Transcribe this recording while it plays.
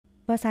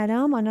با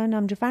سلام، آنا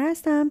نامجوفر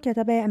هستم.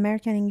 کتاب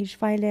امریکن انگلیش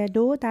فایل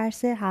 2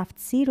 درس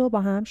 7C رو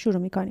با هم شروع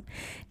میکنیم.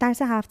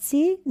 درس 7C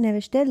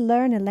نوشته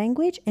Learn a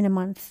language in a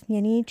month،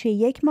 یعنی توی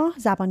یک ماه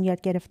زبان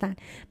یاد گرفتن.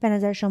 به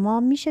نظر شما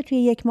میشه توی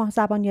یک ماه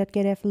زبان یاد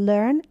گرفت؟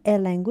 Learn a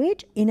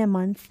language in a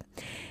month.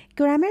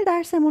 گرامر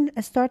درسمون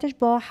استارتش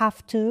با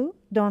have to،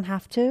 don't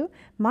have to،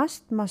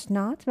 must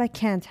not و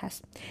can't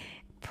هست.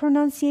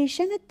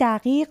 پرونانسیشن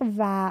دقیق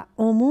و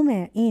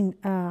عموم این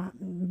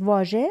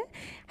واژه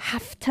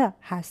هفته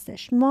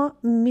هستش. ما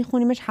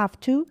میخونیمش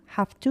have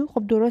to،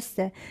 خب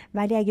درسته،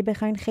 ولی اگه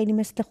بخواین خیلی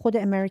مثل خود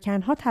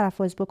امریکن ها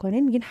تلفظ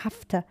بکنین میگین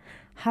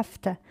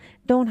هفته.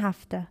 don't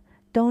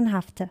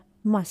have to،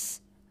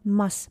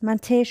 must. من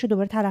تهش رو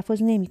دوباره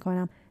تلفظ نمی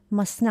کنم.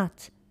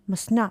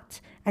 must not.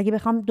 اگه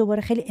بخوام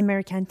دوباره خیلی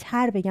امریکن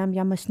تر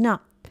بگم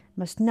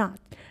must not.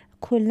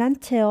 کلن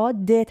تا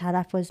د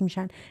تلفظ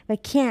میشن. و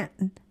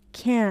can't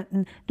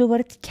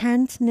دوباره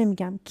can't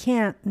نمیگم،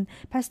 can't.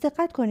 پس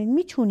دقت کنید،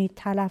 میتونید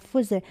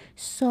تلفظ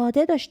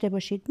ساده داشته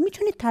باشید،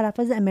 میتونید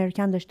تلفظ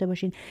امریکن داشته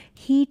باشید،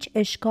 هیچ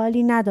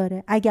اشکالی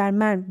نداره. اگر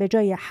من به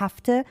جای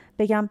هفته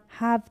بگم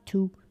have to،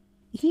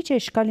 هیچ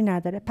اشکالی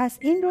نداره. پس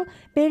این رو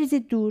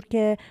بریزید دور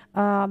که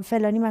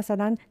فلانی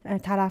مثلا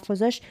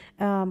تلفظش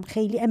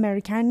خیلی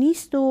امریکن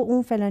نیست و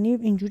اون فلانی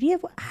اینجوریه.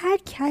 هر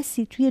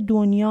کسی توی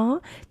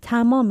دنیا،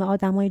 تمام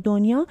آدمای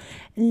دنیا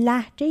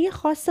لهجه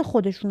خاص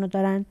خودشونو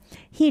دارن،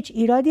 هیچ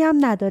ایرادی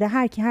هم نداره.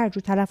 هر کی هر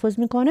جور تلفظ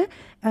میکنه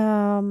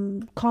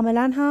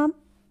کاملا هم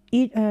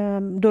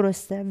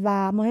درسته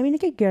و مهم اینه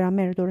که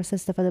گرامر درست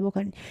استفاده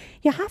بکنید.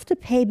 You have to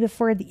pay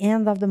before the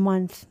end of the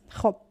month.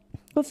 خب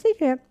گفته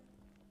که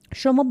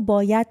شما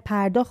باید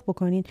پرداخت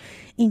بکنید.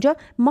 اینجا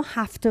ما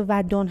هفته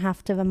و دون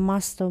هفته و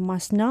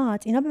must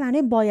not اینا به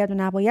معنی باید و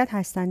نباید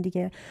هستن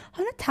دیگه.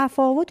 حالا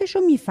تفاوتش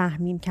رو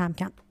میفهمیم کم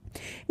کم.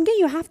 میگه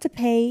you have to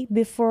pay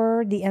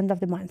before the end of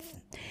the month.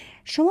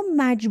 شما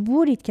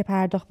مجبورید که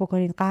پرداخت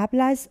بکنید قبل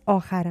از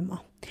آخر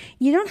ماه.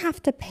 You don't have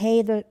to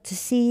pay to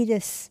see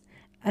this.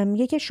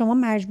 میگه که شما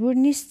مجبور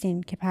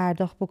نیستین که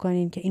پرداخت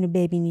بکنین که اینو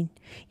ببینین.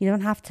 You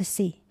don't have to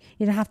see.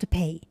 You don't have to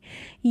pay.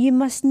 You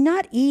must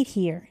not eat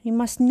here. You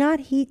must not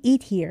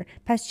eat here.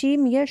 پس چی؟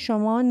 میگه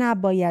شما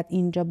نباید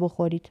اینجا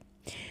بخورید.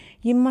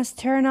 You must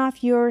turn off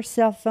your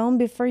cell phone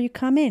before you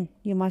come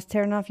in. You must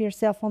turn off your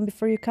cell phone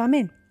before you come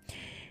in.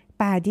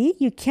 بعدی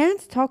you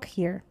can't talk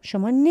here.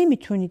 شما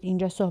نمیتونید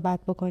اینجا صحبت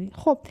بکنید.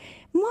 خب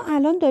ما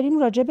الان داریم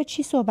راجع به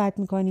چی صحبت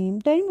میکنیم؟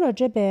 داریم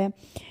راجع به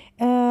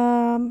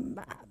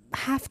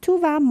have to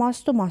و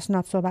must و must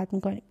not صحبت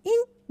میکنیم.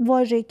 این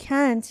واژه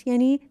can't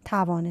یعنی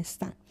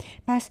توانستن.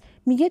 پس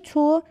میگه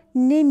تو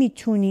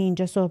نمیتونی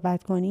اینجا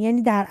صحبت کنی،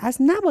 یعنی در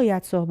اصل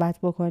نباید صحبت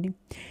بکنیم.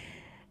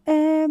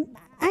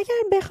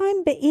 اگر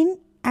بخوایم به این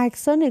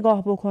عکس‌ها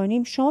نگاه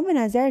بکنیم، شما به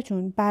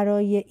نظرتون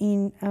برای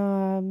این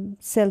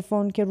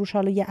سلفون که روش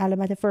حالا یه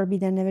علامت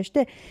forbidden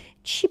نوشته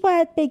چی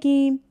باید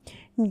بگیم؟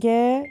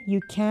 میگه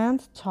you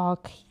can't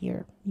talk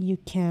here. You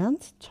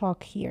can't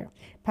talk here.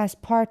 پس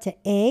پارت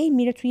A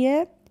میره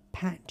توی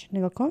 5.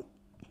 نگاه کن.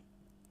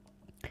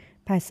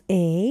 پس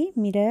A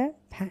میره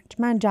 5.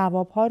 من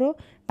جواب ها رو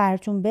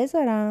براتون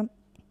بذارم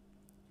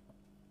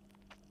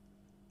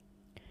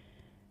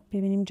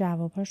ببینیم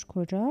جوابهاش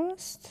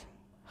کجاست.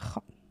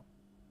 خب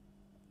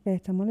به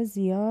احتمال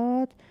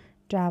زیاد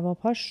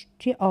جوابهاش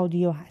توی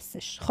آدیو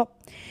هستش. خب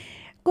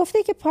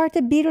گفته که پارت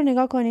B رو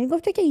نگاه کنید.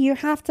 گفته که you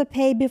have to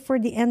pay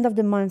before the end of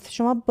the month.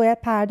 شما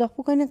باید پرداخت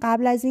بکنید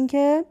قبل از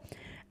اینکه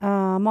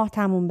ماه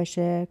تموم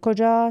بشه.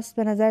 کجاست؟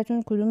 به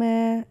نظرتون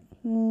کدومه؟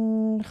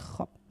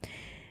 خب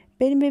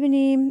بریم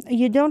ببینیم.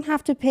 You don't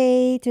have to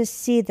pay to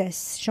see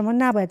this. شما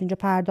نباید اینجا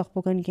پرداخت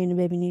بکنید که اینو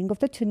ببینید.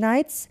 گفته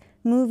tonight's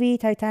movie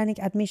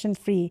Titanic admission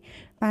free.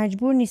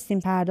 مجبور نیستیم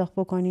پرداخت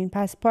بکنین.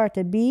 پس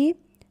پارت B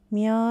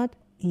میاد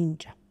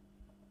اینجا.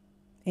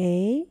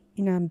 A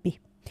اینم B.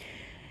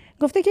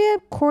 گفته که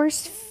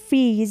course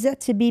fees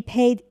to be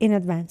paid in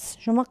advance.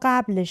 شما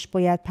قبلش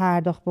باید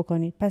پرداخت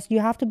بکنید. پس you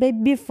have to pay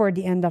before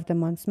the end of the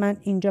month. من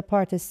اینجا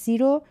پارت C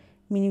رو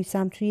می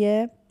نویسم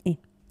توی این.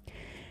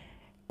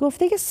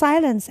 گفته که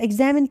silence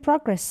exam in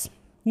progress.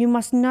 You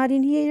must not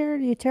in here.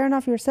 You turn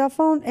off your cell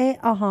phone.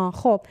 آها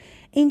خب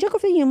اینجا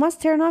گفته you must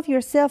turn off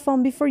your cell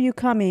phone before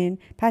you come in.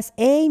 پس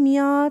A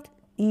میاد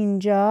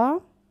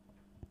اینجا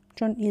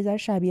چون یه ذره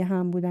شبیه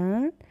هم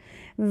بودن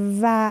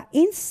و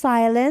این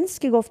سایلنس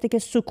که گفته که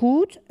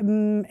سکوت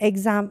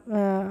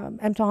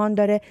امتحان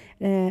داره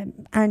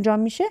انجام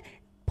میشه،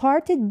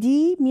 پارت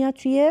دی میاد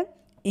توی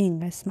این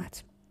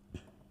قسمت.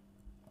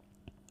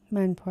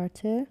 من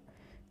پارت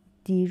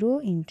دی رو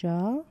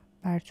اینجا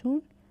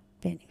براتون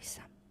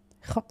بنویسم.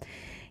 خب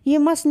You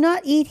must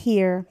not eat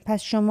here.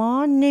 پس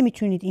شما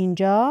نمیتونید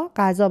اینجا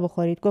غذا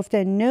بخورید.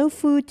 گفته no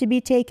food to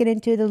be taken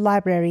into the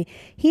library.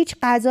 هیچ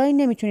غذایی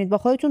نمیتونید با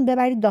خودتون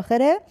ببرید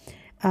داخل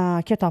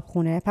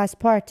کتابخونه. پس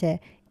پارت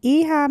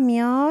ای هم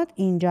میاد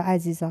اینجا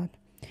عزیزان.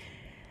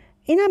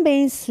 اینم به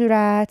این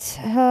صورت.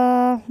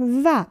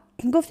 و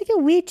گفته که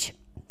which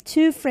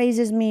two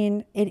phrases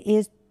mean it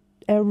is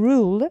a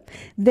rule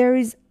there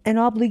is an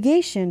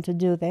obligation to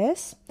do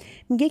this.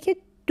 میگه که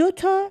 2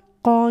 تا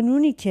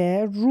قانونی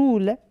که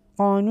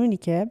قانونی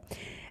که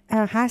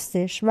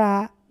هستش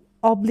و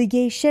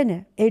obligation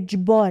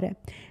اجباره،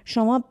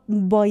 شما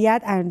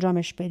باید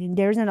انجامش بدین.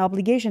 There is an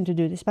obligation to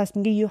do this. پس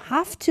میگه you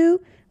have to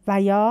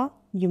و یا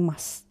you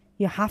must.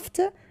 You have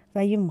to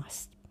و you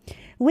must.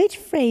 Which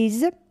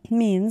phrase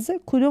means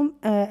کدوم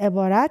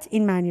عبارت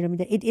این معنی رو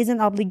میده؟ It isn't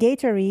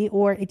obligatory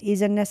or it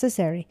isn't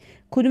necessary.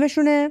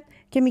 کدومشونه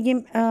که میگیم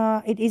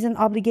it isn't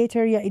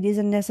obligatory یا it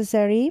isn't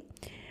necessary؟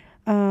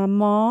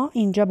 ما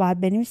اینجا باید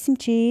بنویسیم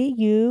چی؟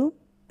 You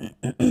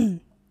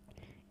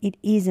it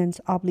isn't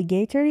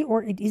obligatory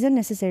or it isn't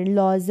necessary.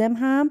 لازم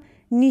هم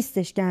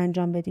نیستش که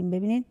انجام بدیم.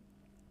 ببینین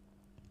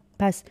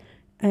پس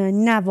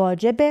نه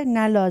واجبه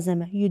نه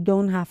لازمه. You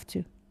don't have to.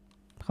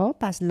 خب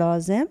پس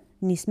لازم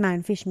نیست،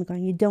 منفیش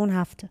میکنیم. You don't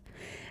have to.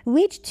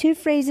 Which two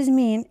phrases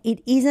mean it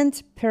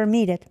isn't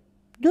permitted.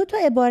 دو تا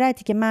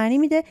عبارتی که معنی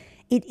میده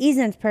it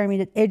isn't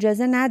permitted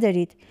اجازه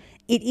ندارید.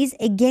 It is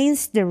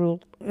against the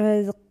rule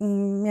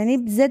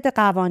یعنی ضد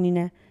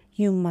قوانینه.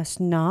 You must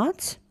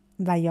not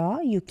و یا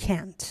you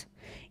can't.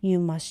 You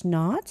must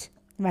not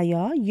و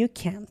یا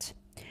you can't.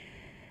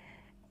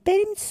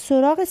 بریم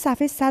سراغ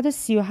صفحه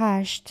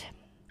 138.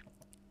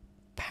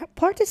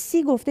 پارت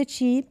سی گفته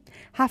چی؟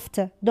 have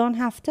to, don't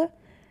have to,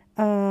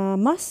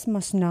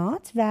 must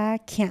not و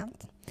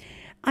can't.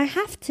 I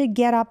have to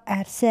get up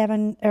at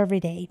 7 every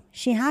day.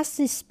 She has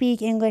to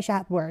speak English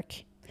at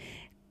work.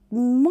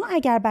 ما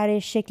اگر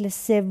برای شکل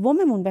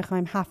سوممون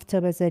بخوایم have to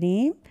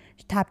بذاریم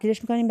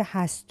تبدیلش میکنیم به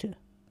has to.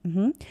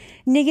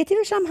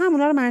 نگاتیوش هم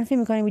همونا رو منفی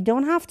میکنیم. We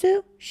don't have to,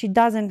 she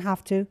doesn't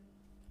have to.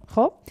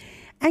 خب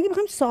اگه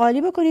بخوایم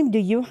سوالی بکنیم do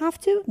you have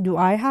to, do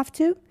I have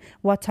to,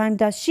 what time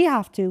does she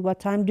have to, what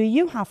time do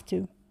you have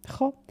to.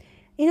 خب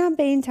این هم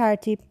به این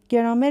ترتیب.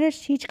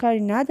 گرامرش هیچ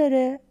کاری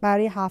نداره.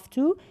 برای have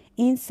to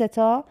این سه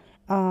تا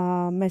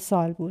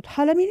مثال بود.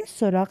 حالا میریم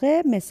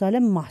سراغ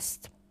مثال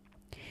must.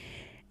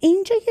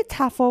 اینجا یه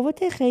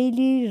تفاوت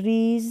خیلی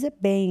ریز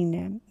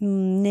بین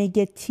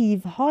نگاتیو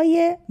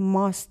های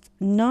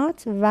must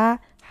not و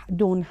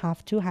don't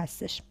have to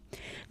هستش.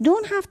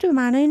 don't have to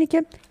معنی اینه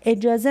که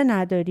اجازه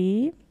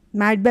نداری،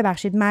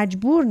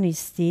 مجبور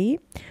نیستی.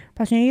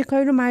 پس یه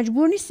کاری رو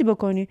مجبور نیستی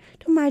بکنی.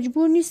 تو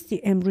مجبور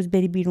نیستی امروز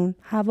بری بیرون.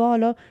 هوا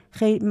حالا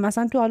خیلی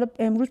مثلا تو حالا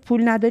امروز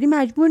پول نداری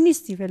مجبور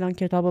نیستی فلان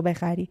کتابو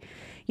بخری،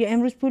 یا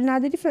امروز پول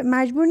نداری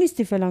مجبور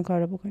نیستی فلان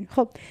کارو بکنی.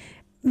 خب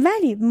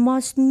ولی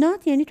must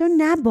not یعنی تو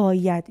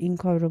نباید این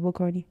کار رو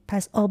بکنی.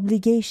 پس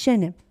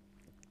obligationه.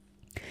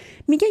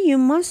 میگه you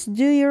must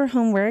do your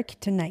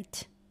homework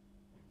tonight.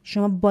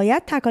 شما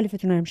باید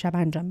تکالیفتون رو امشب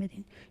انجام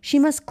بدین. She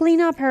must clean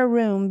up her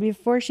room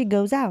before she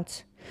goes out.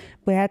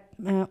 باید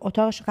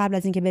اتاقش قبل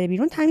از اینکه بره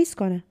بیرون تمیز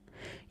کنه.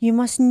 You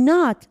must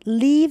not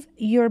leave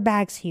your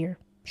bags here.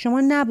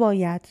 شما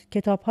نباید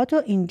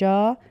کتاب‌هاتو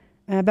اینجا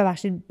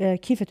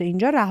کیفتو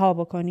اینجا رها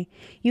بکنی.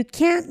 You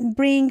can't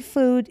bring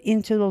food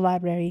into the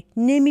library.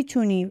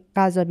 نمیتونی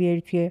غذا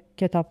بیاری توی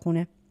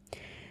کتابخونه.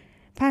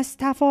 پس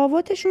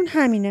تفاوتشون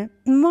همینه.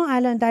 ما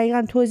الان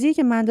دقیقاً توضیحی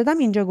که من دادم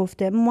اینجا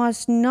گفته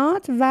must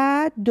not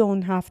و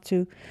don't have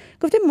to.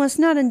 گفته must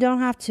not and don't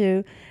have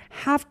to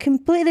have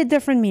completely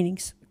different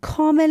meanings.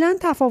 کاملا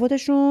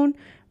تفاوتشون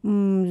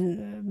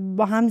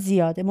با هم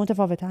زیاده،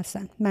 متفاوت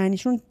هستن.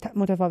 معنیشون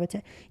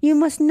متفاوته. You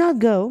must not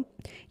go.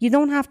 You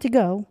don't have to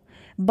go.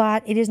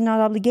 But it is not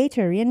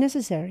obligatory and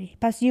necessary.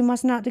 پس you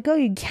must not go.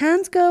 You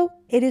can't go.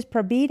 It is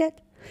prohibited.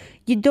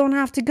 You don't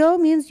have to go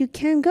means you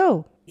can go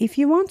if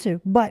you want to.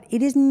 But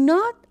it is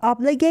not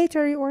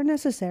obligatory or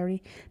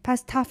necessary.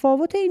 پس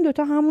تفاوت این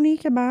دوتا همونی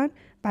که من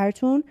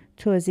براتون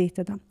توضیح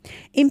دادم.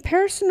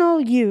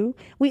 Impersonal you,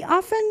 we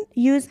often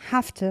use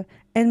have to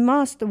and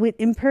must with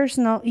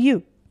impersonal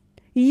you.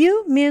 You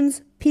means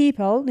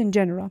people in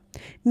general.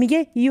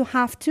 میگه you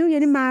have to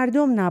یعنی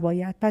مردم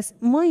نباید. پس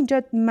ما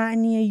اینجا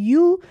معنی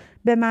you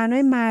به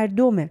معنای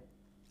مردمه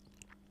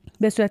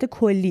به صورت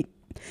کلی.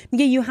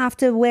 میگه you have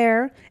to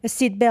wear a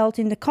seat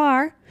belt in the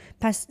car.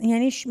 پس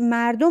یعنی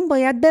مردم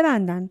باید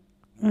ببندن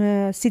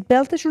سیت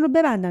بلتشون رو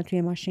ببندن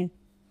توی ماشین،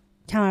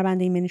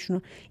 کمربند ایمنیشون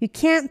رو. You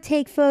can't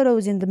take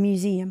photos in the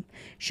museum.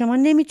 شما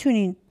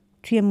نمیتونین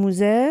توی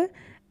موزه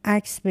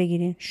عکس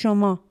بگیرین.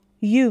 شما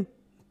you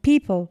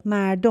people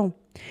مردم.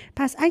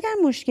 پس اگر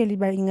مشکلی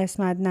برای این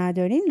قسمت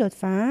ندارین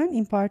لطفاً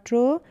این پارت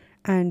رو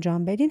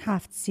انجام بدین.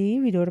 7C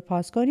ویدیو رو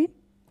پاس کنین.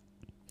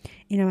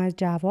 اینم از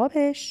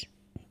جوابش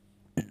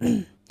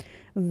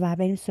و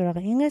بریم سراغ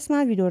این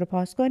قسمت. ویدیو رو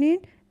پاس کنین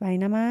و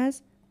اینم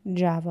از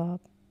جواب.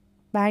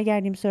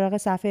 برگردیم سراغ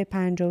صفحه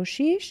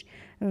 56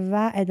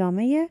 و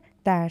ادامه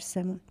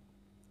درسمون.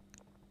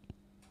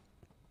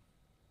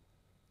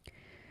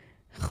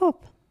 خب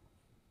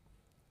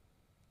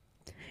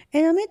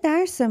ادامه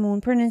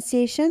درسمون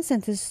pronunciation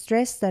sentence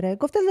stress داره.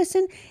 گفته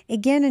listen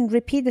again and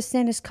repeat the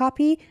sentence,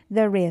 copy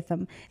the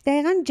rhythm.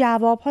 دقیقا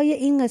جوابهای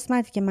این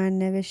قسمتی که من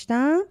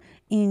نوشتم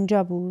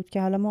اینجا بود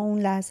که حالا ما اون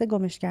لحظه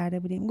گمش کرده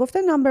بودیم. گفته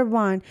number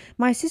 1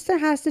 my sister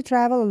has to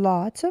travel a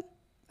lot.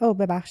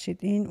 ببخشید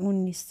این اون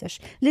نیستش.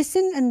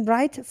 Listen and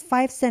write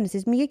 5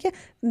 sentences. میگه که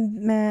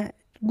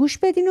گوش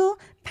بدین و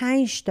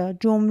 5 تا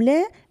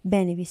جمله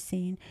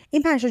بنویسین.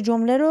 این 5 تا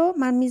جمله رو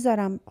من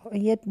میذارم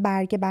یه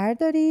برگه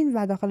بردارین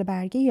و داخل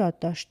برگه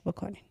یادداشت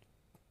بکنین.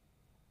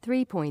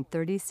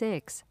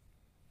 3.36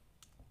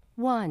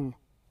 1.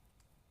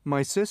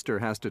 My sister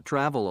has to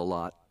travel a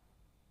lot.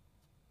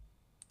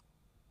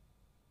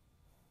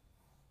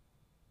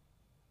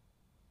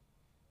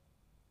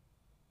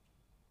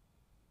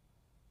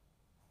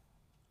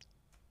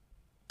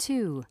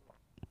 2.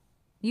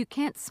 You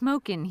can't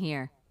smoke in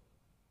here.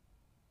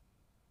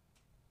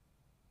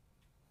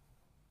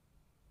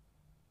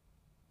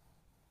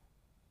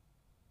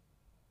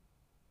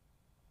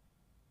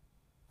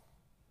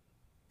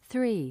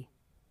 3.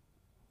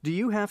 Do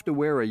you have to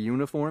wear a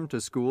uniform to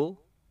school?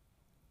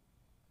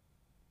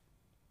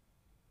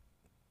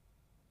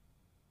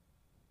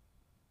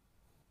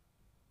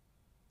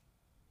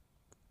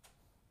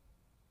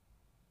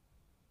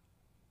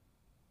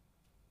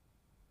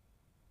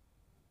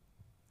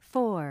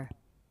 4.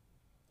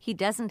 He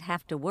doesn't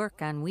have to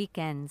work on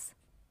weekends.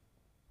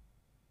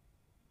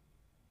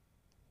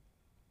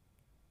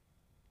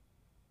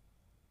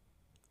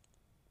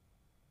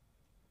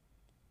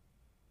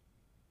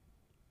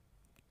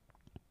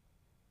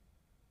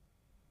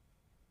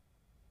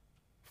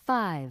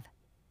 5.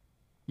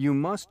 You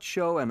must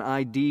show an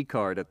ID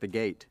card at the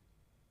gate.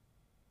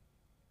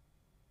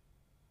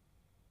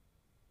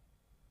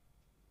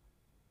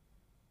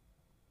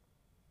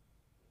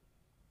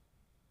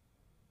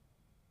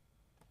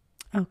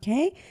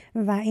 اوکی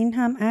و این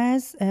هم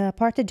از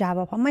پارت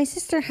جواب ها. My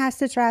sister has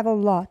to travel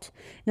a lot.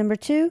 Number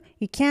 2,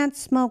 you can't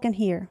smoke in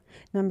here.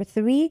 Number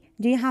 3,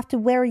 do you have to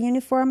wear a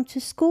uniform to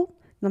school?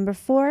 Number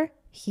 4,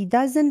 he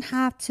doesn't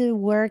have to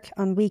work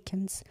on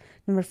weekends.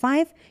 Number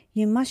 5,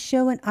 you must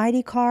show an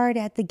ID card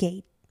at the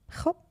gate.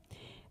 خب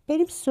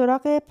بریم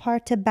سراغ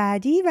پارت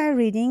بعدی و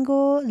ریدینگ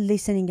و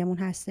لیسنینگمون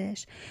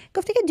هستش.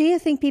 گفته که Do you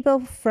think people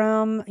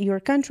from your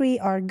country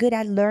are good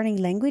at learning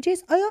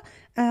languages? آیا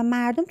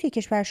مردم توی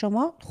کشور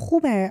شما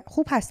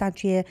خوب هستن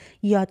توی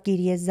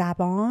یادگیری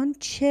زبان؟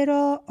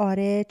 چرا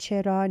آره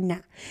چرا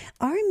نه؟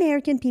 Are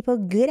American people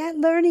good at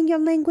learning your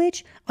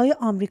language? آیا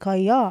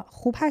آمریکایی‌ها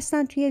خوب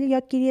هستن توی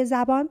یادگیری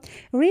زبان؟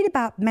 Read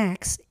about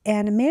Max,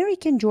 an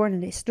American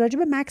journalist. راجع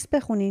به مکس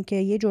بخونین که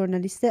یه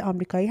ژورنالیست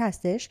آمریکایی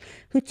هستش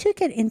who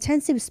took an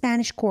intensive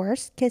Spanish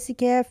course. کسی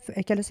که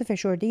کلاس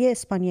فشرده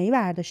اسپانیایی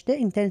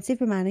برداشته. intensive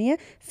به معنای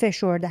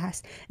فشرده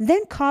هست.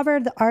 Then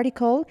cover the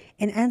article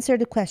and answer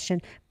the question.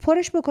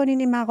 پرش بکنین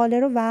این مقاله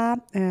رو و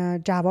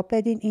جواب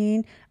بدین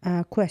این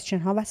question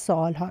ها و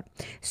سوال ها.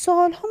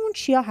 سوال هامون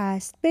چیا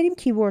هست؟ بریم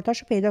کیورد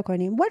هاشو پیدا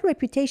کنیم. What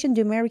reputation do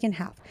American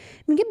have?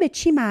 میگه به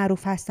چی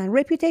معروف هستن؟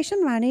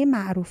 reputation معنی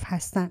معروف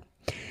هستن.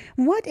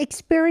 What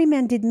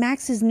experiment did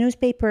Max's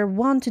newspaper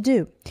want to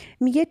do?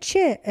 میگه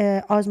چه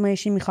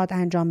آزمایشی میخواد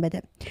انجام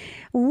بده.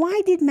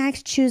 Why did Max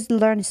choose to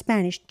learn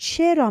Spanish?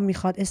 چرا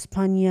میخواد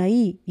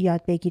اسپانیایی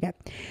یاد بگیره.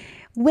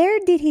 Where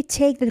did he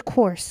take the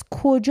course?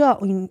 کجا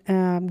این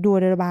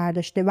دوره رو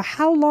برداشته و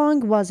how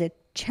long was it?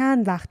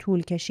 چند وقت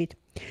طول کشید.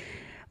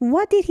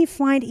 What did he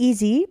find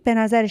easy? به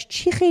نظرش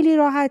چی خیلی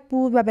راحت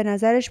بود و به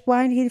نظرش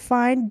what did he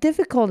find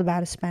difficult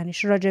about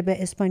Spanish? راجع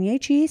به اسپانیایی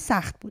چی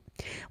سخت بود.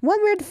 What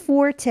were the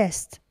 4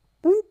 tests?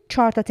 اون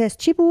 4 تا تست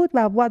چی بود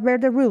و what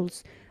were the rules?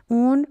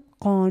 اون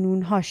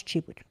قانونهاش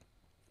چی بود.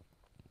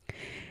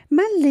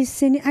 من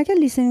اگر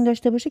لیسنینگ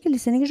داشته باشه که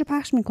لیسنینگش رو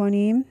پخش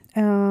میکنیم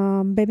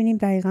ببینیم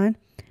دقیقاً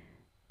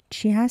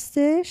چی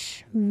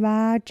هستش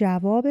و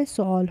جواب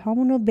سوال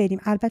هامون رو بدیم.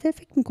 البته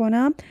فکر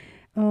میکنم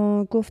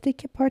گفته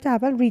که پارت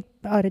اول رید.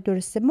 آره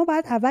درسته، ما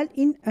باید اول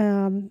این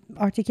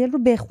آرتیکل رو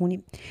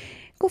بخونیم.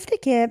 گفته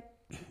که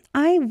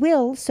I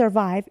will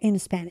survive in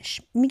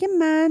Spanish. میگه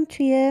من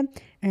توی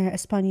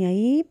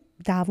اسپانیایی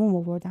دوام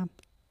آوردم.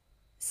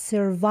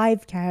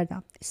 survive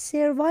کردم.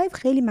 survive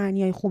خیلی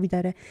معنیای خوبی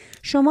داره.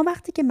 شما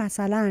وقتی که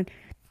مثلا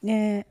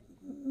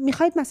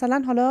میخواید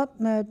مثلا حالا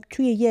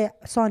توی یه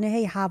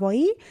سانحه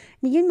هوایی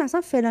میگین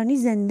مثلا فلانی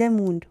زنده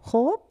موند،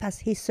 خب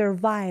پس he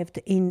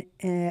survived in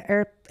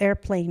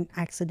airplane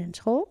accident،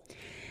 خب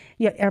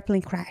یا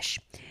airplane crash.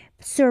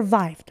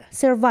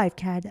 survive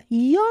کرده.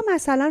 یا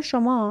مثلا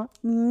شما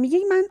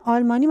میگین من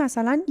آلمانی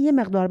مثلا یه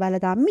مقدار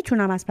بلدم،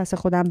 میتونم از پس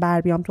خودم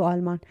بر بیام تو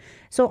آلمان.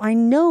 so I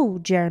know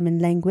German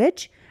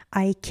language,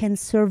 I can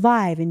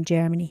survive in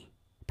Germany.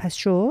 پس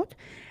شد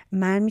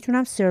من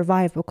میتونم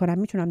survive بکنم،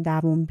 میتونم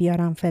دوام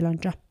بیارم فلان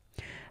جا.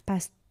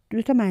 پس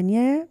 2 تا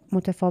معنی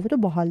متفاوت و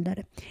باحال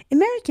داره.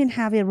 American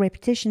have a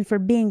reputation for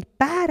being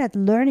bad at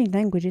learning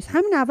languages.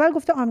 همین اول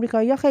گفته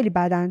آمریکایی‌ها خیلی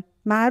بدن،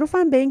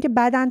 معروفن به این که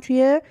بدن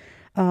توی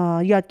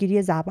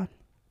یادگیری زبان.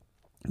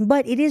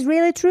 But it is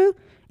really true.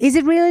 Is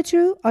it really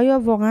true? آیا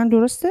واقعا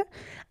درسته؟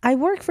 I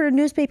work for a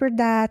newspaper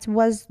that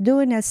was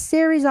doing a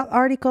series of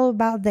articles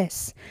about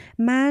this.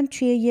 من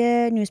توی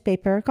یه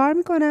نیوزپیپر کار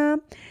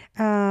میکنم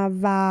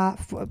و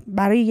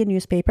برای یه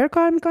نیوزپیپر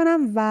کار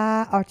میکنم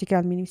و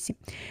آرتیکل مینویسیم.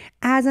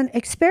 As an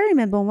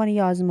experiment به عنوان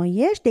یه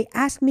آزمایش they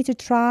asked me to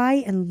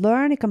try and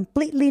learn a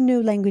completely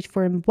new language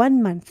for 1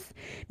 month.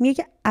 میگه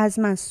که از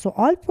من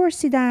سوال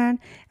پرسیدن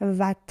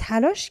و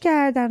تلاش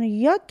کردن و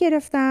یاد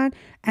گرفتن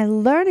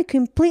and learn a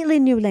completely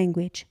new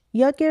language.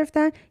 یاد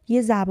گرفتن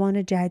یه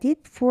زبان جدید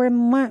for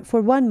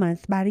 1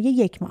 month برای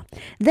 1 ماه.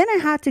 Then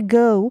I had to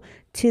go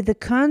to the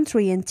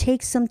country and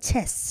take some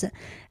tests.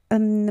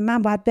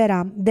 من باید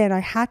برم. Then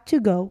I had to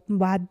go.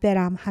 باید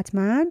برم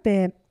حتما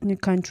به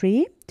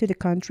to the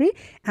country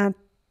and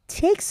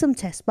take some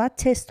tests. باید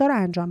تست ها رو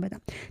انجام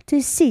بدم. To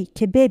see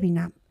که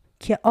ببینم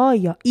که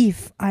آیا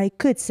if I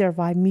could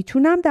survive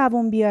میتونم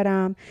دوام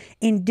بیارم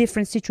in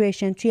different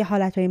situations توی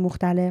حالتهای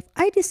مختلف.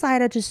 I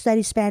decided to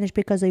study Spanish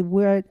because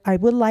I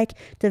would like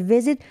to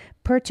visit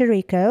Puerto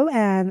Rico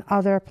and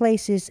other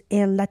places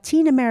in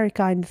Latin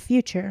America in the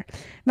future.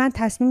 من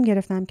تصمیم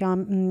گرفتم که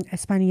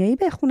اسپانیایی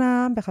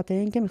بخونم به خاطر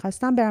اینکه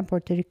میخواستم برم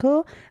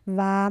پورتوریکو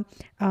و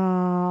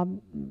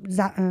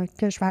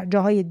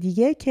جاهای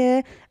دیگه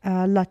که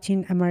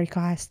لاتین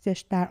امریکا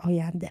هستش در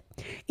آینده.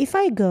 If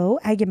I go,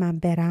 اگه من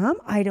برم,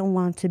 I don't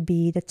want to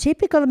be the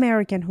typical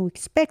American who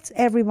expects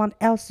everyone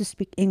else to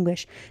speak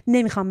English.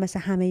 نمیخوام مثل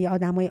همه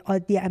آدمای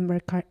عادی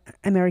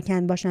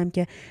امریکن باشم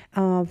که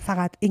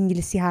فقط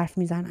انگلیسی حرف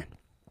میزنن.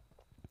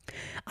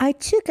 I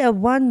took a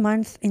 1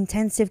 month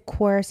intensive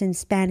course in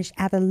Spanish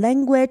at a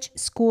language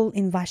school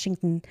in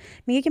Washington.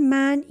 میگه که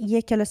من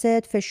یک کلاس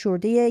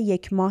فشرده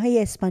 1 ماهه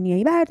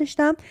اسپانیایی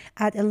برداشتم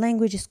at a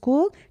language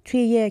school توی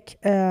یک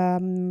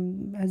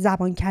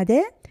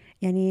زبانکده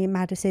یعنی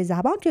مدرسه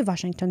زبان توی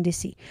واشنگتن دی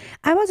سی.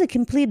 I was a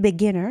complete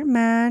beginner.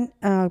 من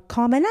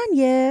کاملا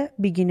یه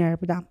beginner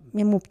بودم،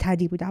 یه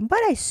مبتدی بودم.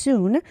 But I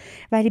soon,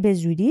 ولی به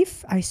زودی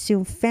I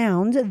soon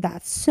found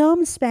that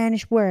some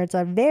Spanish words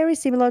are very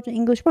similar to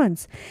English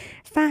ones.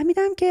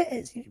 فهمیدم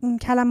که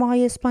کلمه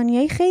های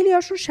اسپانیایی خیلی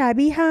هاشون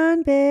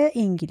شبیهن به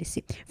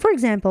انگلیسی. For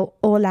example,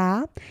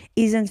 hola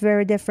isn't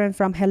very different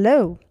from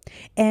hello.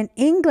 And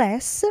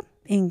English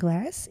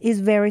is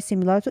very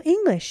similar to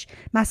English.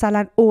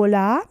 مثلا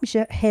hola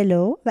میشه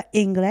hello و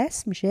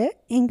English میشه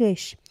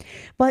English.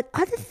 But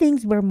other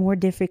things were more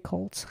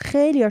difficult.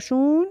 خیلی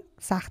هاشون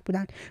سخت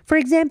بودن. For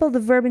example, the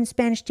verb in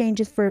Spanish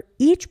changes for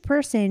each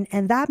person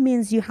and that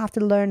means you have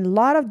to learn a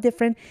lot of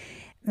different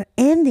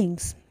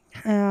endings.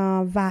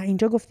 و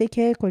اینجا گفته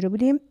که کجا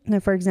بودیم؟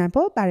 For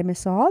example, برای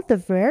مثال the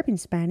verb in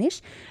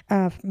Spanish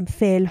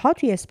فعل ها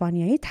توی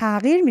اسپانیایی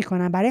تغییر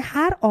میکنن برای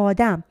هر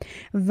آدم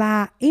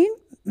و این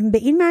به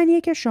این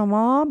معنیه که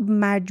شما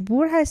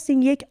مجبور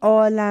هستین یک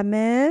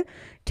عالمه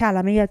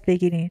کلمه یاد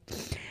بگیرید.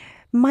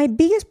 My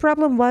biggest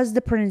problem was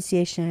the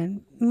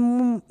pronunciation.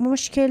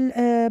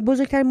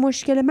 بزرگترین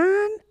مشکل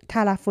من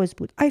تلفظ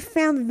بود. I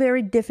found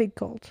very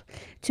difficult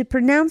to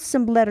pronounce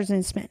some letters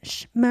in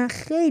Spanish. من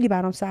خیلی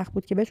برام سخت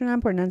بود که بتونم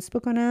pronounce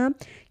بکنم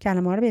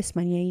کلمه ها رو به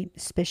اسپانیایی.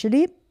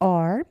 Especially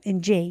R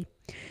and J.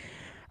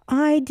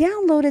 I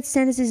downloaded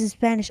sentences in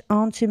Spanish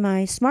onto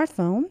my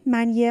smartphone.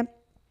 من یه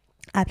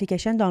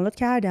اپلیکیشن دانلود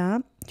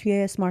کردم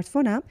توی سمارت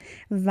فونم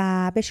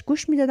و بهش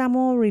گوش میدادم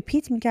و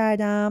ریپیت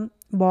میکردم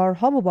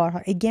بارها و بارها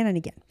again and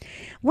again.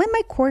 When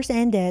my course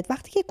ended,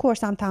 وقتی که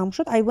کورسم تموم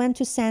شد, I went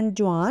to San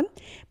Juan,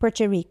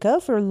 Puerto Rico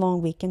for a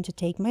long weekend to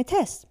take my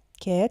test.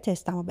 که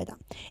تستمو بدم.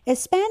 A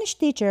Spanish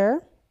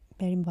teacher,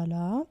 بریم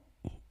بالا.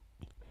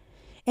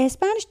 A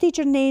Spanish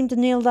teacher named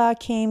Nilda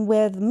came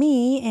with me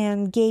and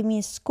gave me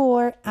a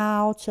score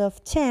out of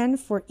 10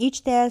 for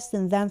each test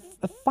and then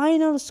a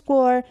final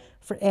score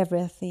for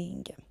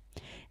everything.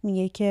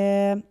 میگه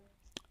که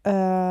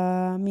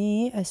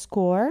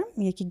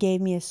میگه که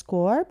gave me a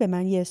score به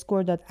من یه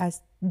سکور داد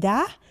از 10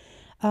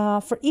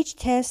 for each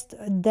test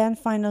then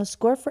final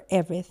score for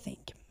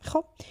everything.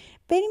 خب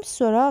بریم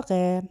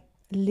سراغ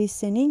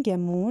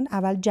لیسنینگمون.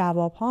 اول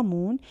جواب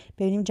هامون،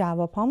 ببینیم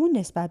جواب هامون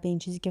نسبت به این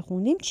چیزی که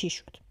خوندیم چی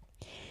شد.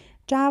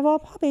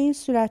 جواب ها به این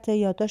صورت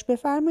یادداشت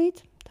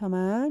بفرمایید تا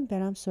من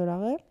برم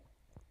سراغ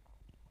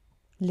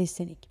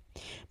لیسنینگ.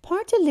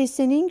 پارت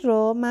لیسنینگ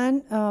رو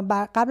من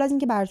قبل از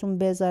اینکه براتون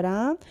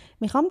بذارم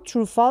میخوام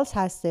true false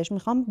هستش،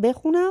 میخوام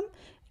بخونم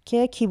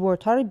که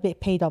کیورد ها رو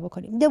پیدا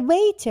بکنیم. The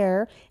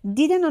waiter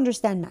didn't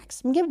understand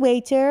Max. میگه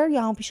waiter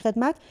یا هم پیش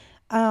خدمت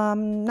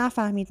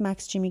نفهمید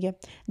مکس چی میگه.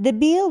 The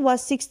bill was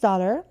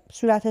 $6.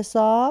 صورت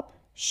حساب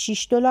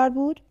 $6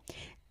 بود.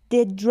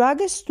 The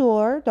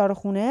drugstore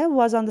داروخونه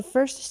was on the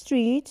first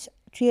street.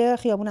 توی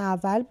خیابون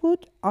اول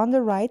بود. On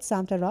the right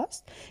سمت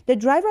راست. The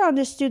driver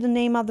understood the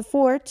name of the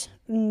fort.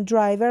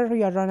 driver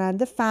یا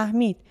راننده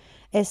فهمید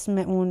اسم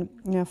اون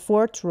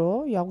فورت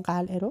رو یا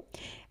قلعه رو.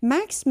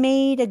 Max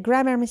made a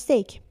grammar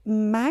mistake.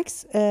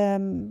 Max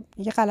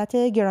یه غلط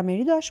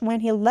گرامری داشت when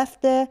he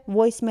left the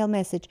voicemail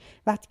message.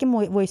 وقتی که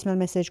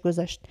voicemail message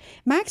گذاشت.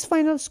 Max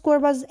final score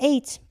was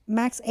 8.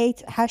 Max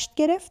 8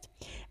 گرفت.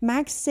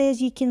 Max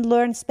says you can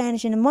learn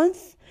Spanish in a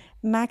month.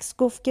 Max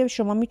گفت که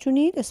شما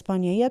میتونید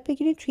اسپانیایی یاد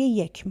بگیرید توی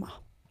 1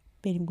 ماه.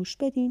 بریم گوش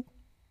بدیم.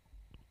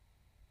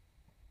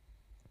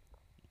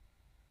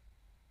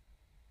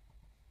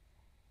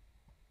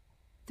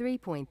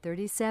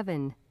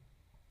 3.37.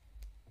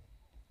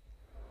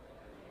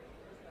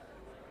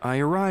 I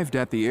arrived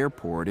at the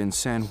airport in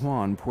San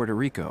Juan, Puerto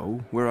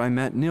Rico, where I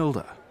met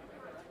Nilda.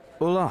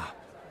 Hola,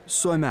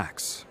 soy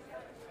Max.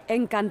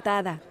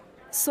 Encantada.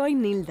 Soy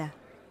Nilda.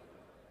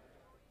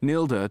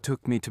 Nilda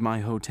took me to my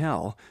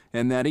hotel,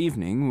 and that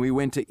evening we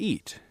went to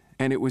eat,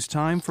 and it was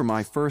time for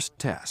my first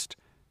test.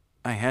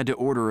 I had to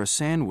order a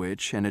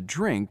sandwich and a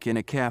drink in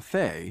a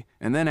cafe,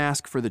 and then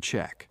ask for the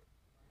check.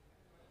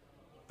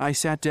 I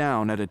sat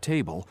down at a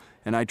table,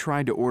 and I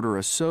tried to order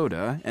a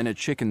soda and a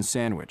chicken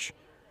sandwich.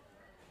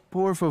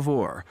 Por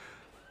favor,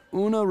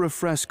 una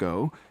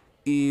refresco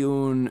y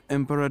un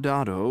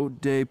empanado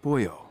de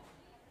pollo.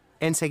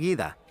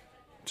 Enseguida.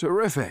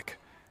 Terrific.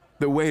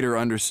 The waiter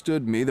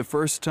understood me the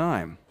first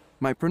time.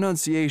 My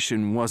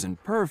pronunciation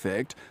wasn't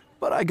perfect,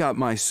 but I got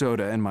my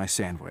soda and my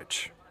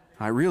sandwich.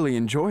 I really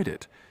enjoyed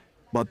it.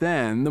 But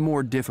then the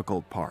more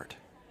difficult part,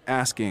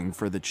 asking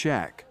for the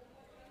check.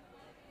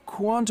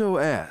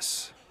 ¿Cuánto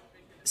es?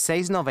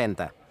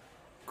 $6.90.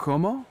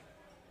 ¿Cómo?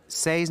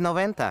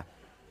 $6.90.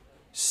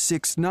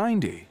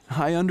 $6.90.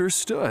 I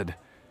understood.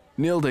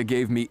 Nilda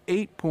gave me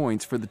 8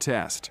 points for the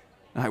test.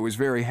 I was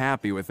very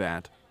happy with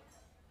that.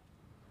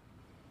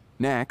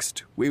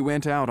 Next, we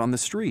went out on the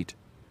street.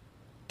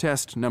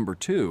 Test number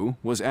 2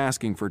 was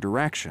asking for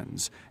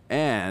directions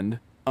and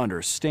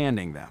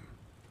understanding them.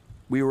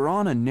 We were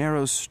on a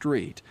narrow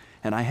street,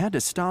 and I had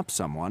to stop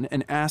someone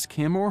and ask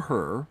him or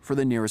her for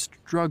the nearest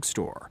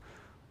drugstore,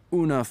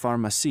 una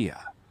farmacia.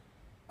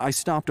 I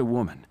stopped a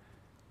woman.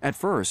 At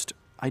first,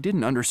 I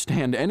didn't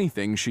understand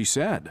anything she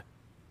said.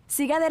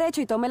 Siga derecho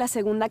y tome la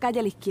segunda calle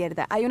a la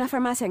izquierda. Hay una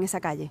farmacia en esa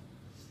calle.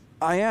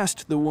 I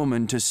asked the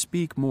woman to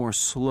speak more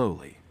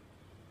slowly.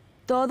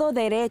 Todo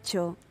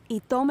derecho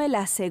y tome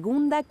la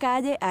segunda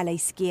calle a la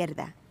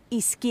izquierda.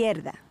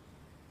 Izquierda.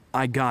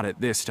 I got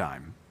it this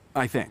time,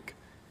 I think.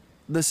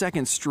 The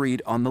second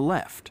street on the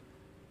left.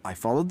 I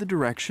followed the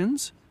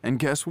directions, and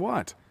guess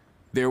what?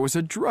 There was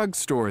a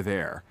drugstore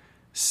there.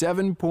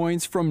 7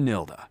 points from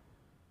Nilda.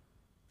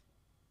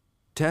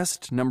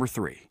 Test number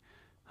 3.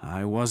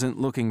 I wasn't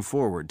looking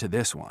forward to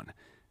this one.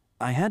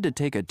 I had to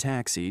take a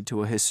taxi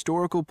to a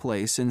historical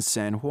place in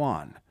San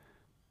Juan.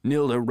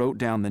 Nilda wrote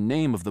down the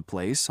name of the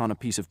place on a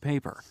piece of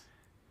paper.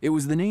 It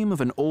was the name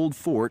of an old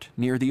fort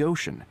near the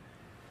ocean.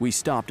 We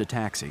stopped a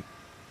taxi.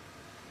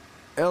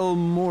 El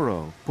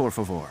Morro, por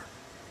favor.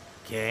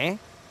 ¿Qué?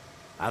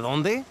 ¿A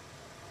dónde?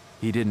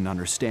 He didn't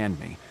understand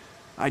me.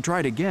 I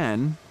tried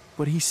again,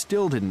 but he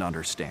still didn't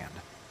understand.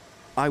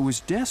 I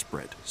was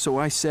desperate, so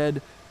I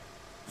said,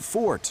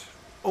 Fort,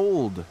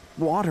 old,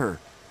 water.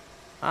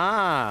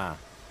 Ah,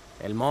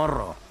 El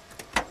Morro.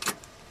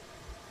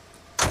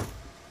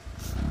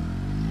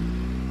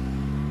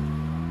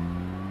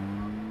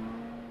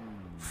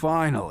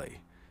 Finally.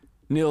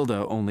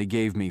 Nilda only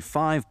gave me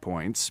 5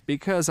 points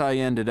because I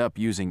ended up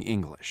using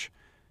English.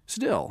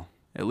 Still,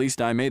 at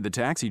least I made the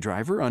taxi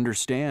driver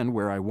understand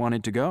where I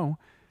wanted to go.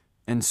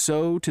 And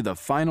so to the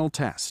final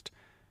test.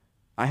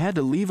 I had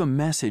to leave a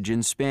message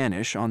in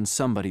Spanish on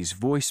somebody's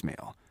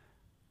voicemail.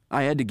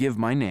 I had to give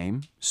my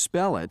name,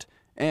 spell it,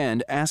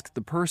 and ask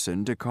the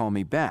person to call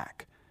me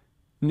back.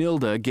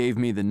 Nilda gave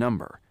me the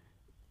number.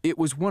 It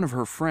was one of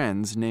her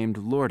friends named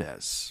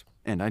Lourdes,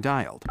 and I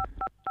dialed.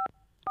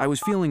 I was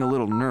feeling a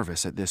little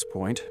nervous at this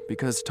point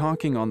because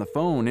talking on the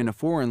phone in a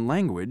foreign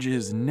language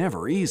is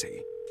never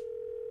easy.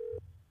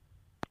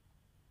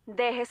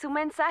 Deje su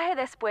mensaje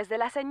después de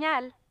la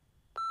señal.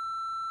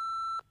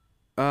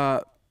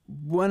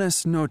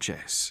 Buenas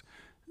noches.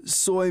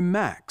 Soy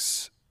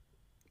Max.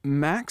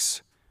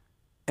 Max?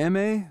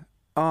 M-A-X.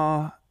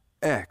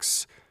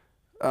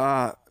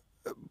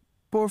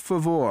 Por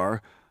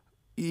favor,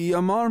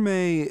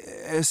 llamarme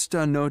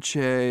esta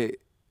noche...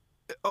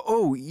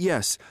 Oh,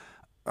 yes.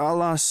 A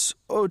las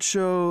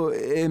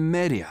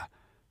 8:30.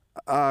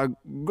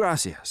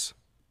 Gracias.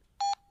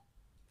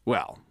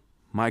 Well,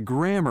 my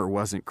grammar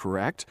wasn't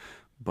correct,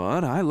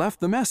 but I left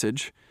the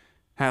message.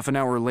 Half an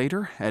hour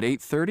later, at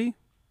 8:30,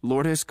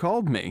 Lourdes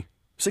called me.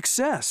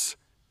 Success!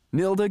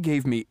 Nilda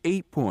gave me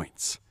 8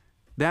 points.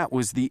 That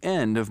was the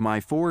end of my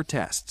 4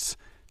 tests.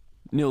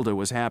 Nilda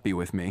was happy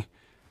with me.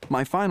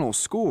 My final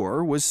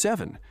score was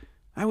 7.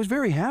 I was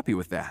very happy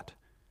with that.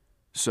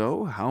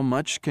 So, how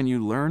much can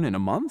you learn in a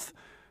month?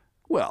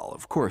 Well,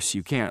 of course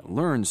you can't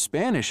learn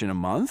Spanish in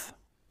a month,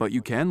 but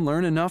you can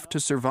learn enough to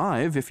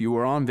survive if you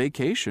are on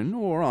vacation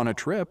or on a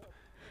trip.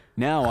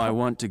 Now I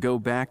want to go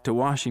back to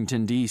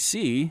Washington,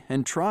 D.C.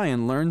 and try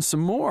and learn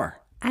some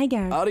more.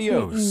 اگر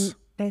Adios.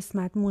 این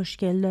قسمت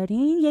مشکل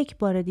دارین یک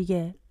بار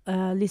دیگه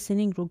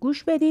لیسنینگ رو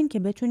گوش بدین که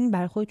بتونین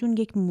برای خودتون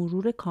یک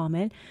مرور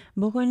کامل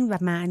بکنین و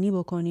معنی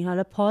بکنین.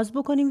 حالا پاز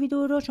بکنین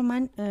ویدیو رو، چون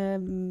من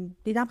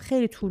دیدم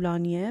خیلی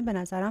طولانیه، به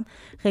نظرم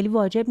خیلی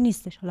واجب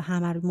نیستش حالا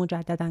همه رو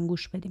مجددا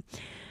گوش بدیم.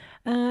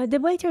 The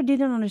waiter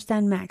didn't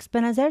understand Max.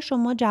 به نظر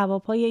شما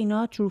جوابهای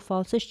اینا true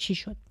falseش چی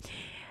شد؟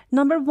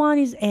 Number 1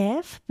 is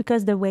F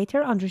because the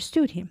waiter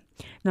understood him.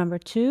 Number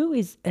 2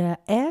 is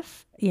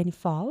F, yani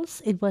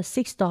false. It was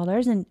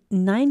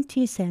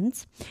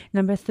 $6.90.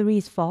 Number 3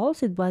 is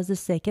false. It was the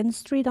second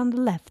street on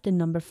the left. And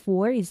number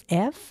 4 is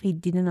F. He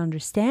didn't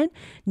understand.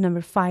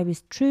 Number 5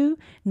 is true.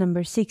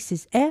 Number 6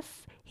 is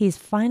F. His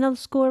final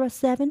score was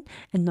 7.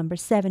 And number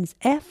 7 is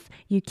F.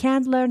 You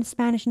can't learn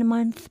Spanish in a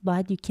month,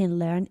 but you can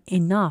learn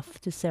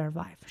enough to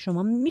survive.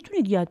 شما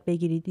میتونید یاد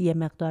بگیرید یه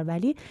مقدار،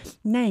 ولی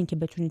نه اینکه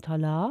بتونید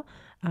حالا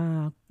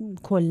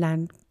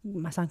کلن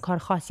مثلا کار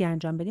خاصی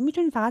انجام بدید.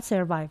 میتونید فقط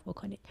سروایو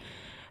بکنید.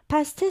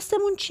 پس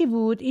تستمون چی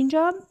بود؟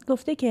 اینجا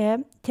گفته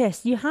که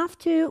تست You have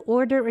to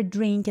order a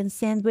drink and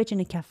sandwich in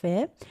a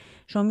cafe.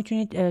 شما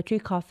میتونید توی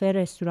کافه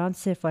رستوران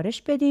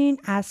سفارش بدین.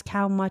 Ask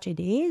how much it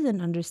is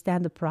and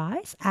understand the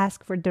price.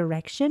 Ask for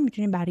direction.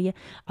 میتونید برای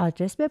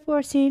آدرس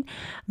بپرسین.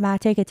 و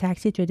take a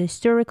taxi to the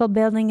historical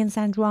building in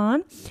San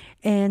Juan.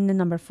 And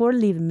number 4,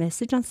 leave a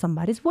message on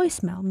somebody's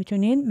voicemail.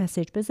 میتونین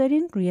مسیج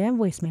بذارین روی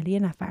voicemail یه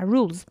نفر.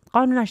 Rules.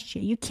 قانونش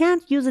چیه؟ You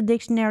can't use a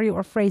dictionary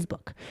or phrase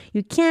book.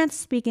 You can't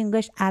speak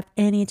English at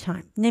any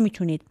time.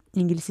 نمیتونید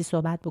انگلیسی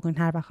صحبت بکنید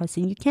هر وقت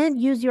خواستین. You can't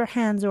use your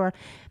hands or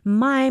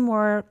mime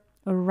or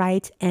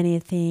write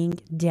anything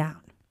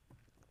down.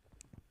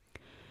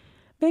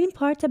 بریم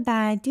پارت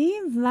بعدی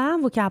و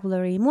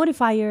vocabulary.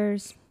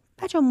 Modifiers.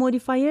 بچه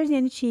modifiers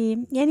یعنی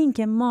چی؟ یعنی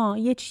اینکه ما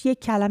یک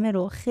کلمه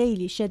رو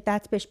خیلی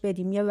شدت بهش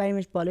بدیم یا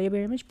ببریمش بالا یا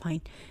ببریمش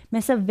پایین.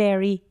 مثل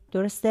very.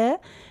 درسته؟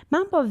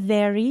 من با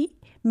very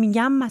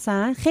میگم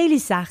مثلا خیلی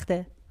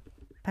سخته.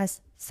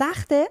 پس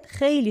سخته،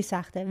 خیلی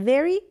سخته.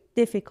 Very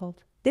difficult.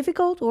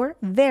 Difficult or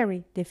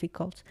very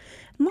difficult.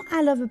 ما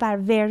علاوه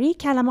بر very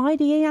کلمه های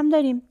دیگه هم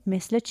داریم.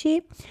 مثل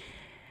چی؟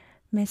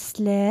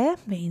 مثل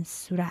به این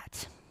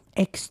صورت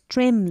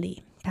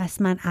extremely.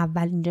 پس من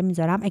اول اینجا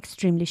میذارم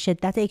extremely.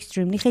 شدت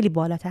extremely خیلی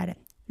بالاتره.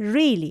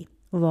 Really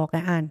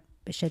واقعا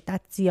به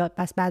شدت زیاد.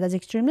 پس بعد از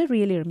extremely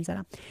really رو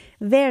میذارم.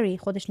 Very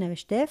خودش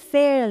نوشته.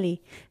 Fairly.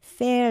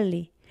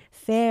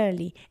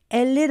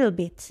 A little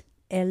bit.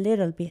 A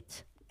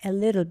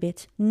little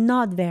bit.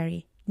 Not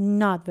very.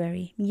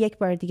 یک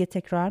بار دیگه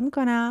تکرار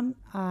میکنم.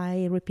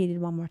 I repeat it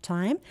one more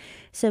time.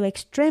 So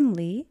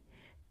extremely,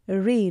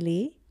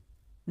 really,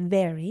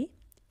 very,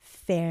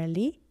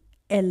 fairly,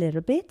 a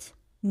little bit,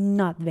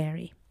 not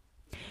very.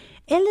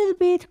 A little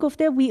bit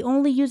گفته we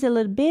only use a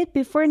little bit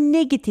before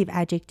negative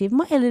adjective.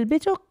 ما a little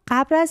bit رو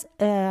قبل از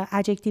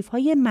adjective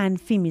های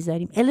منفی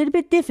میذاریم. A little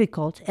bit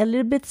difficult, a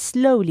little bit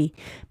slowly.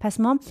 pس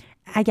ما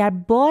اگر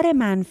بار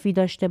منفی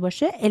داشته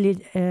باشه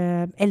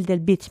a little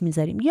bit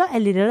میذاریم یا a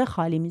little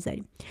خالی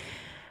میذاریم.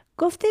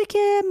 گفته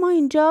که ما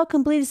اینجا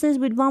complete a sentence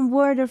with one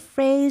word or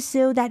phrase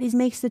so that it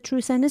makes the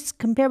true sentence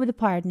compare with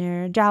the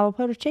partner. جواب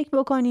ها رو چک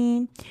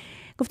بکنیم.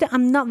 گفته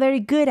I'm not very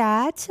good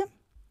at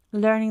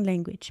learning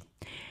language.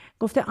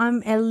 گفته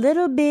I'm a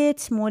little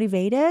bit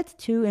motivated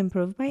to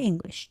improve my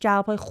English.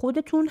 جوابهای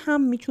خودتون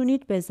هم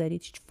میتونید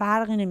بذارید. هیچ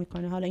فرقی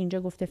نمیکنه. حالا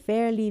اینجا گفته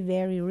fairly,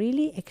 very,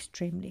 really,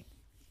 extremely.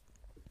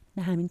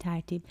 به همین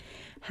ترتیب.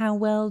 How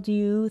well do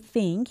you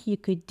think you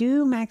could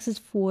do Max's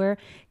for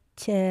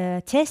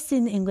test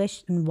in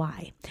English and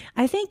why?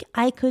 I think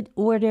I could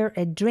order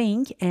a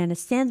drink and a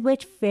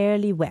sandwich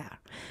fairly well.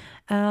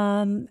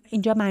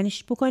 اینجا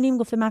معنیش بکنیم.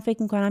 گفته من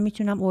فکر میکنم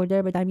میتونم order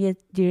بدم یه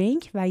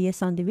درینک و یه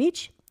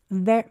ساندویچ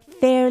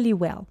fairly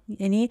well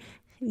یعنی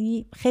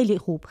خیلی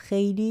خوب،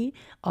 خیلی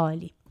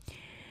عالی.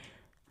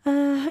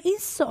 این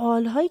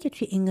سوال هایی که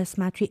توی این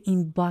قسمت توی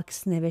این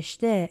باکس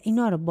نوشته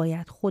اینا رو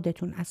باید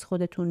خودتون از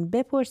خودتون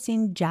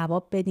بپرسین،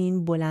 جواب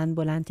بدین،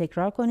 بلند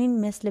تکرار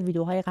کنین، مثل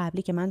ویدیوهای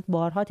قبلی که من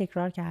بارها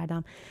تکرار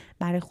کردم.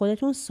 برای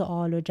خودتون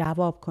سوال و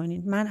جواب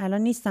کنین. من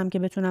الان نیستم که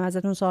بتونم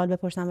ازتون سوال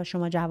بپرسم و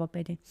شما جواب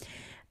بدین.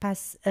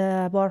 پس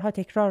بارها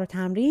تکرار و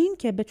تمرین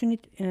که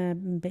بتونید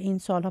به این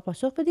سوالها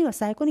پاسخ بدین و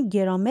سعی کنید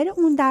گرامر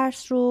اون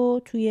درس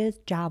رو توی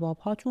جواب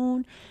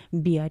هاتون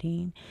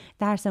بیارین.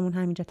 درسمون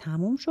همینجا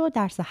تموم شد.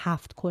 درس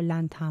 7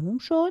 کلن تموم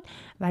شد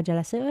و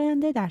جلسه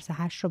آینده درس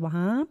 8 رو با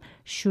هم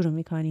شروع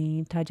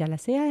میکنیم. تا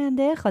جلسه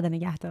آینده خدا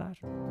نگهدار.